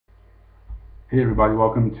Hey everybody,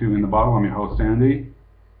 welcome to In the Bottle. I'm your host Sandy.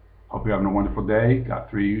 Hope you're having a wonderful day. Got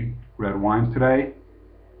 3 red wines today.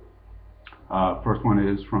 First one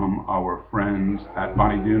is from our friends at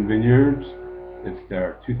Bonny Doon Vineyards. It's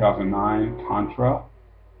their 2009 Contra.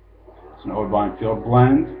 It's an Old Vine Field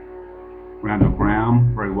blend. Randall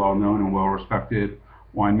Graham, very well known and well respected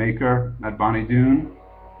winemaker at Bonny Doon.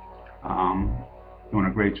 Doing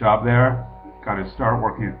a great job there. Got his start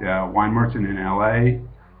working at the wine merchant in LA.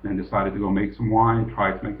 Then decided to go make some wine,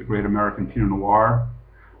 tried to make the great American Pinot Noir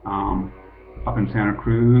up in Santa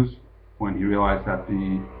Cruz when he realized that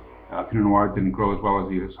the Pinot Noir didn't grow as well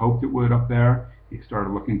as he had hoped it would up there. He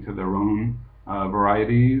started looking to their own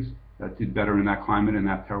varieties that did better in that climate and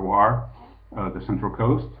that terroir, the Central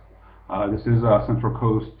Coast. This is a Central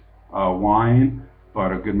Coast wine,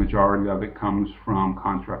 but a good majority of it comes from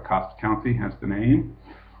Contra Costa County, hence the name.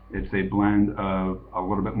 It's a blend of a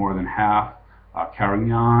little bit more than half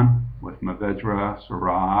Carignan with Mourvedre,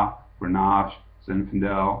 Syrah, Grenache,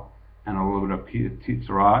 Zinfandel, and a little bit of Petit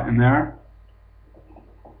Syrah in there.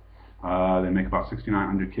 They make about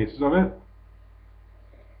 6,900 cases of it.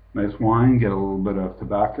 Nice wine, get a little bit of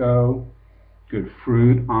tobacco, good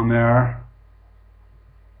fruit on there.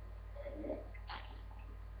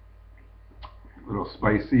 A little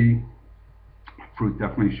spicy, fruit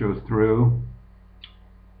definitely shows through.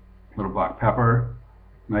 A little black pepper,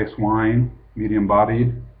 nice wine, medium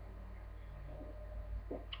bodied.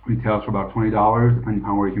 Retails for about $20 depending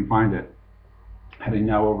on where you can find it. Heading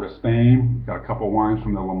now over to Spain. We've got a couple wines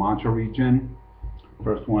from the La Mancha region.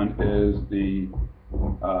 First one is the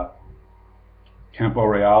Campo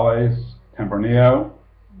Reales Tempranillo.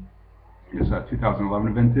 It's a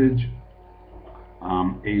 2011 vintage,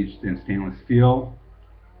 aged in stainless steel.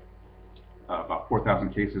 About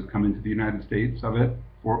 4,000 cases come into the United States of it.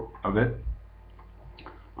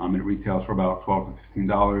 It retails for about $12 to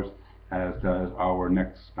 $15, as does our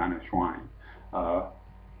next Spanish wine.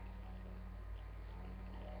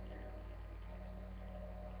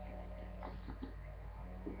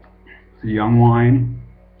 It's a young wine,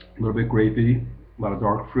 a little bit grapey, a lot of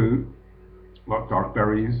dark fruit, a lot of dark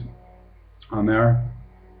berries on there.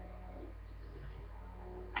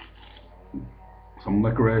 Some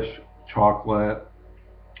licorice, chocolate,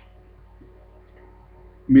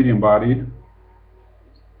 medium bodied.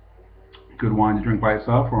 Good wine to drink by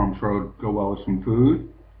itself, or I'm sure it would go well with some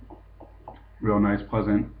food. Real nice,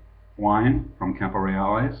 pleasant wine from Campo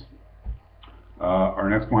Reales. Our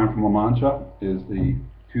next wine from La Mancha is the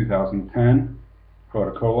 2010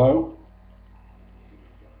 Protocolo.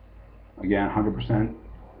 Again, 100%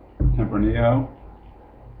 Tempranillo.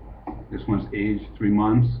 This one's aged 3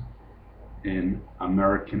 months in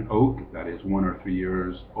American oak, that is 1 or 3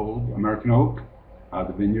 years old American oak.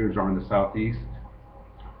 The vineyards are in the southeast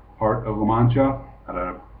part of La Mancha at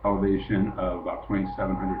an elevation of about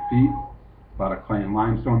 2,700 feet. A lot of clay and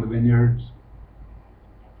limestone in the vineyards.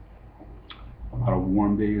 A lot of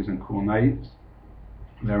warm days and cool nights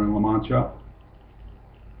there in La Mancha.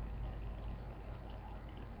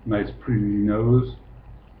 Nice pretty nose.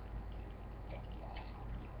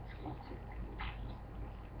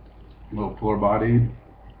 A little fuller bodied,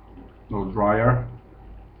 a little drier.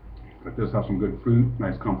 But this has some good fruit,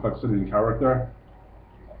 nice complexity and character.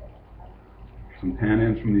 Some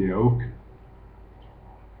tannins from the oak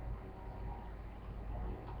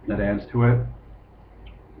that adds to it.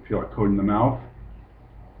 You feel like coating the mouth.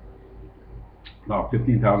 About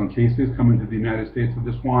 15,000 cases come into the United States of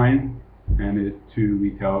this wine, and it too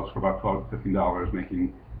retails for about $12 to $15,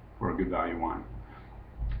 making for a good value wine.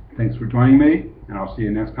 Thanks for joining me, and I'll see you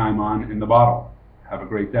next time on In the Bottle. Have a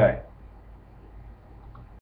great day.